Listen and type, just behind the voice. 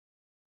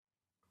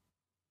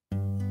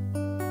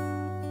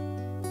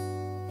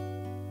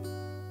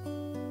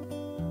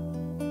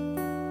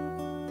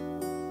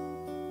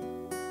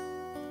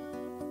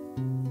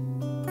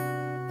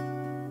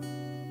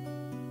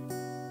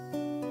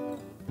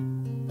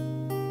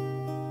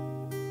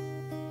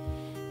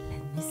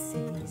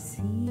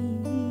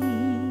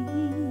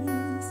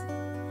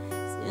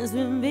Since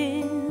we've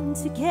been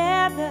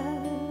together,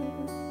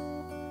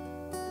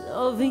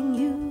 loving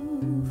you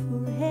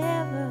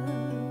forever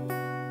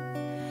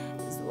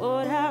is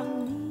what I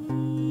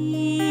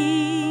need.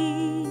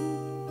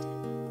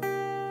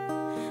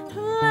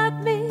 Let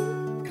me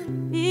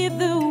be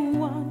the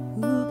one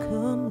who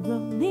come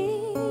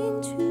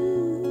running to,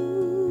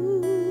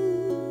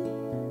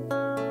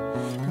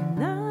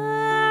 and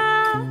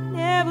I'll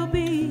never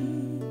be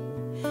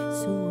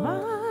so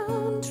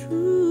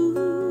untrue.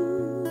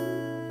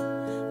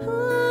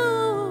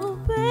 Oh,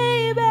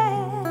 baby,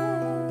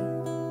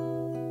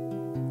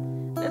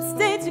 let's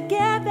stay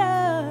together,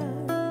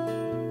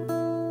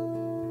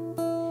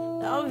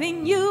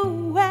 loving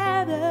you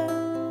weather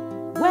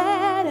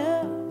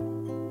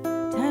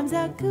times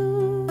are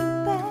good,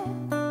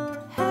 bad,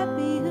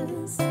 happy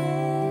and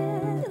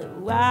sad.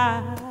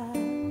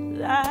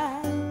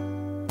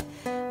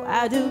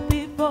 Why do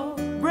people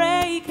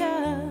break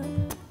up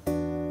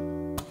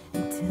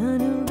and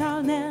turn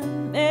around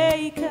and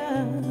make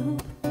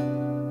up?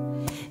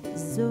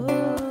 It's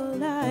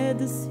all I had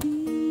to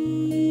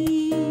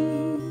see.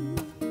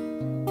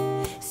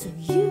 So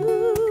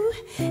you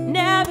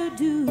never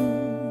do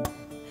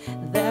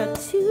that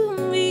to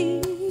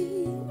me.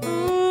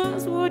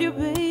 That's what you,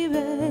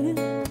 baby.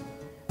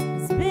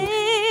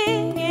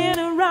 Spinning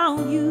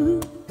around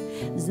you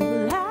is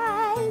all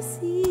I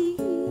see.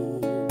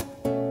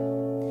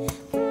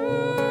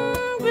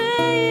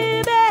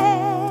 Baby,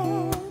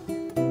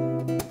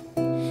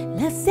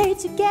 let's stay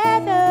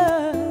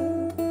together,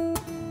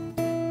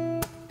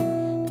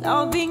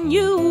 loving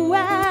you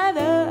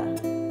weather.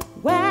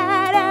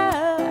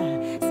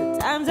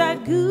 Sometimes are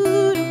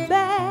good or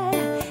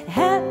bad,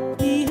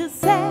 happy or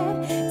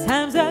sad.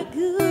 Times are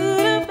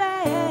good or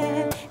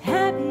bad,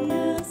 happy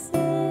or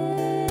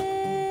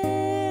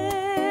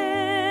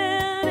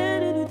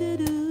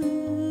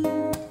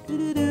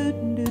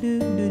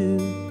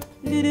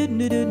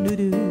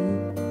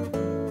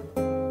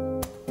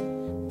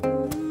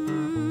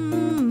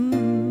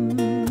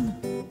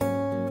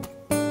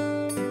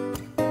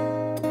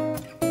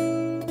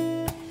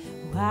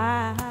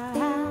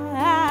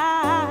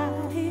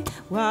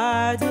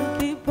Why do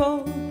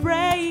people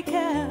break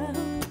up?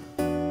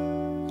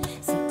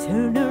 So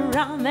turn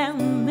around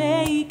and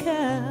make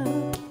up.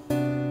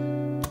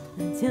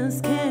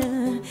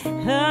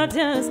 I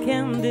just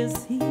can't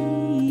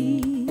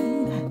deceive.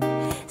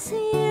 So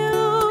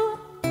you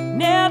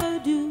never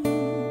do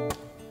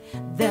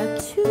that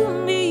to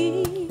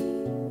me.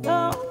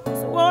 Oh,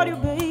 so what you,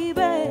 baby?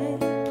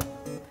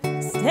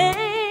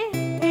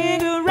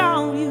 Staying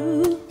around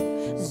you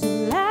is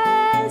all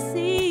I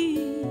see.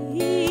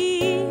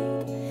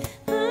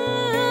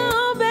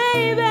 Oh,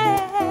 baby,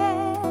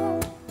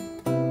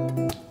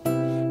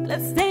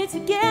 let's stay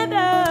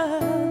together,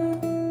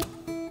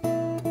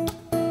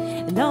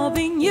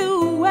 loving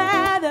you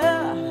weather.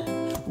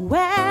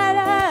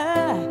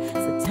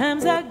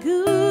 Sometimes are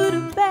good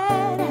or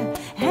bad,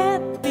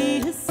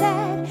 happy or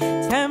sad.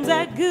 Times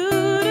are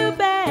good or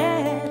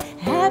bad,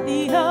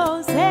 happy or